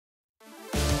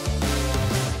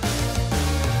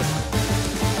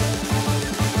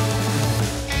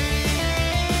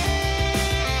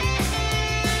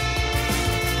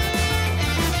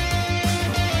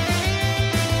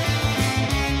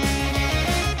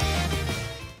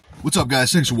What's up,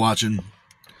 guys? Thanks for watching.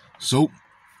 So,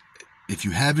 if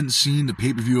you haven't seen the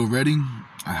pay-per-view already,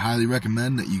 I highly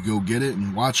recommend that you go get it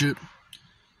and watch it.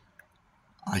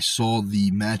 I saw the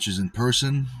matches in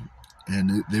person,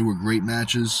 and they were great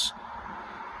matches.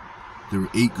 There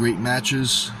were 8 great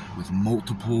matches with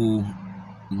multiple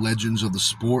legends of the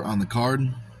sport on the card.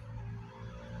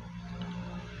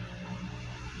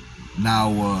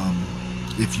 Now,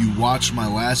 if you watched my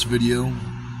last video,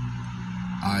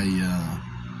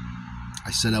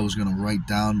 I said I was going to write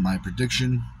down my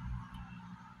prediction,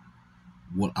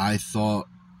 what I thought,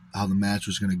 how the match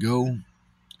was going to go.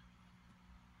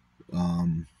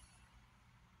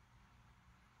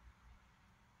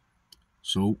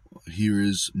 So here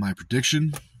is my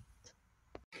prediction.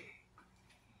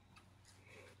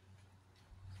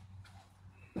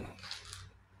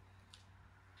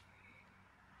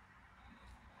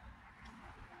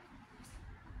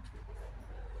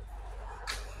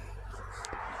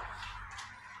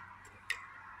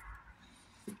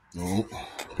 Oh,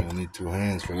 gonna need 2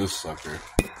 hands for this sucker.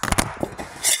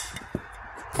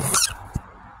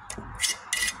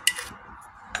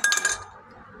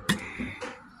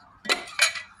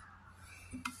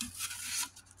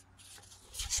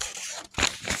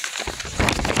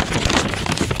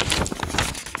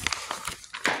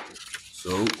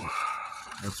 So,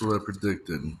 that's what I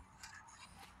predicted.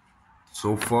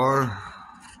 So far,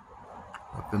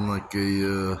 I've been like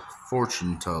a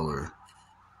fortune teller.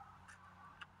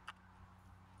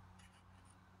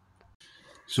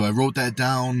 So I wrote that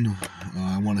down,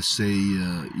 I want to say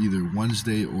either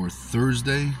Wednesday or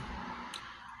Thursday.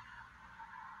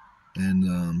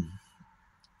 And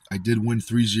I did win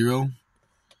 3-0.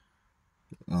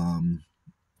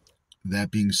 That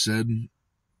being said,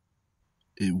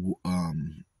 it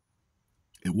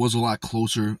was a lot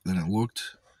closer than it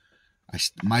looked. I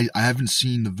haven't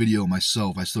seen the video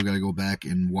myself. I still got to go back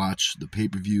and watch the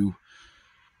pay-per-view.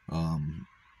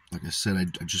 Like I said, I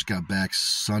just got back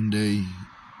Sunday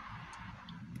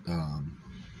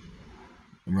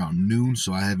around noon,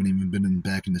 so I haven't even been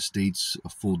back in the States a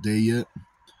full day yet.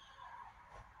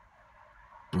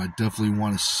 But I definitely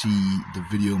want to see the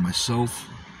video myself.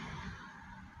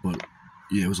 But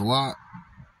yeah, it was a lot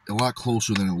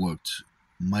closer than it looked.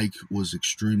 Mike was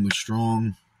extremely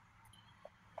strong.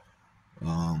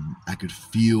 I could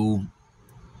feel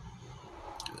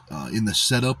in the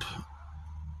setup.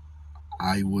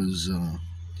 I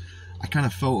kind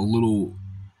of felt a little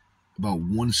about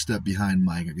 1 step behind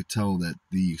Mike. I could tell that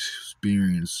the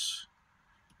experience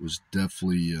was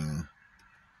definitely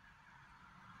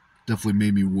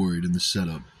made me worried in the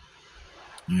setup.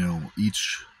 You know,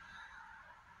 each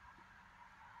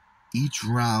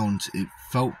round, it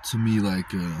felt to me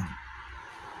like, you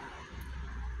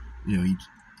know,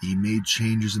 he made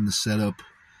changes in the setup.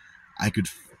 I could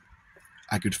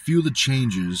feel the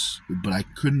changes, but I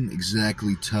couldn't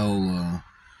exactly tell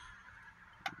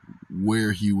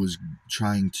where he was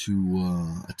trying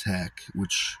to attack,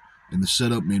 which in the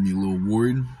setup made me a little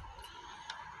worried.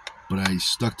 But I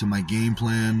stuck to my game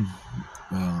plan.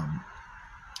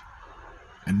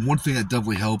 And one thing that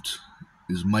definitely helped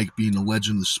is Mike being a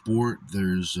legend of the sport.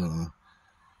 There's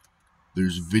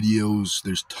videos,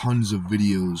 there's tons of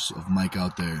videos of Mike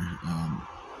out there.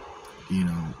 You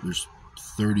know, there's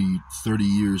 30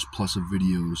 years plus of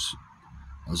videos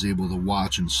I was able to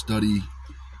watch and study.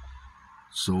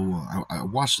 So I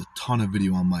watched a ton of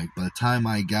video on Mike. By the time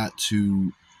I got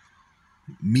to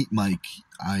meet Mike,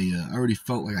 I already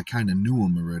felt like I kind of knew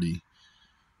him already.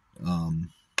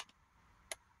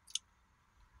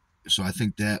 So I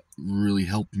think that really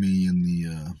helped me in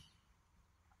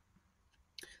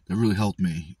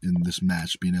this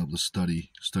match, being able to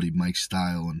study Mike's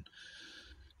style and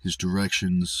his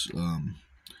directions.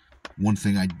 One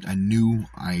thing I knew,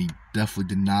 I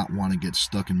definitely did not want to get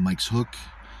stuck in Mike's hook.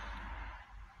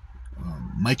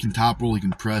 Mike can top roll, he can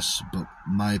press, but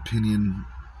in my opinion,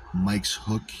 Mike's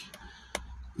hook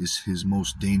is his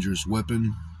most dangerous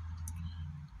weapon.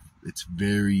 It's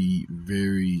very,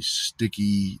 very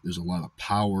sticky. There's a lot of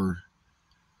power.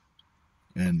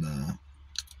 And,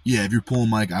 yeah, if you're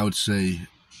pulling Mike, I would say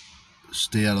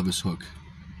stay out of his hook.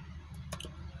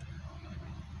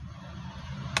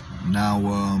 Now,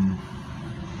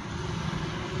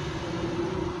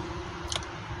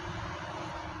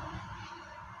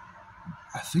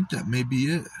 I think that may be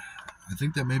it.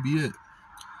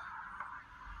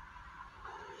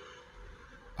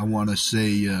 I want to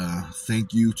say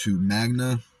thank you to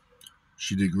Magda.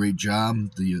 She did a great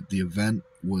job. The event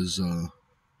was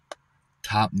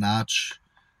top notch.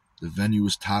 The venue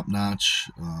was top notch.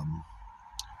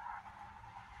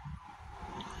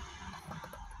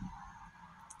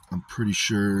 I'm pretty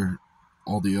sure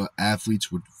all the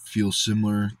athletes would feel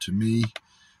similar to me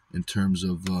in terms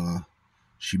of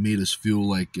she made us feel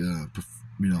like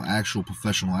actual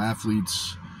professional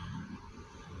athletes.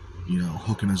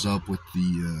 Hooking us up with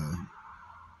the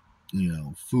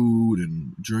food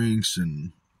and drinks,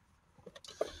 and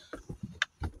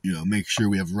make sure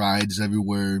we have rides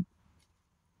everywhere.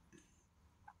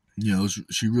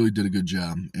 She really did a good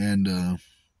job, and the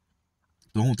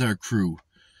whole entire crew.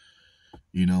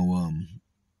 There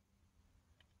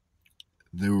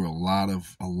were a lot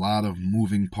of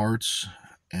moving parts,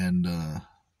 and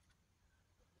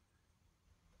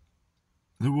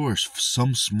there were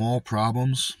some small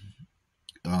problems,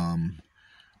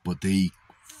 but they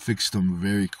fixed them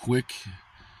very quick,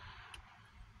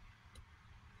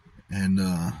 and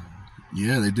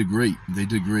they did great.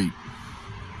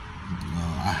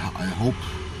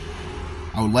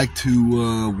 I would like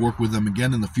to work with them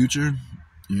again in the future,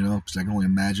 because I can only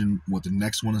imagine what the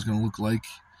next one is going to look like,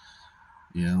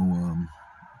 but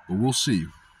we'll see.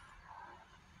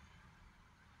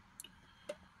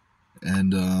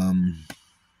 And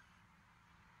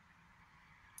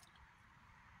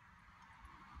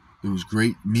it was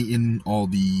great meeting all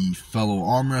the fellow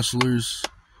arm wrestlers.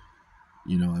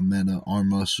 I met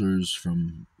arm wrestlers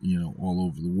from, all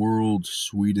over the world: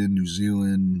 Sweden, New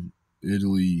Zealand,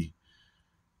 Italy,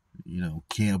 a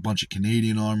bunch of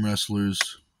Canadian arm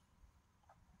wrestlers.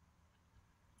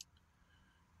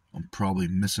 I'm probably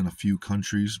missing a few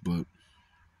countries, but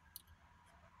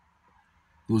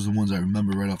those are the ones I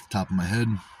remember right off the top of my head.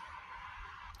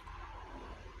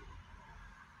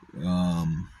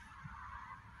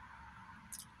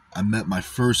 I met my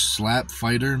first slap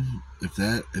fighter, if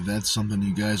that's something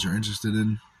you guys are interested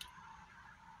in.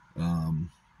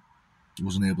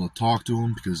 Wasn't able to talk to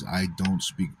him because I don't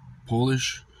speak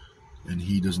Polish and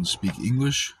he doesn't speak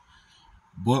English,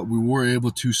 but we were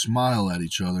able to smile at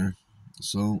each other,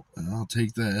 so I'll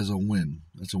take that as a win.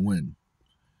 That's a win.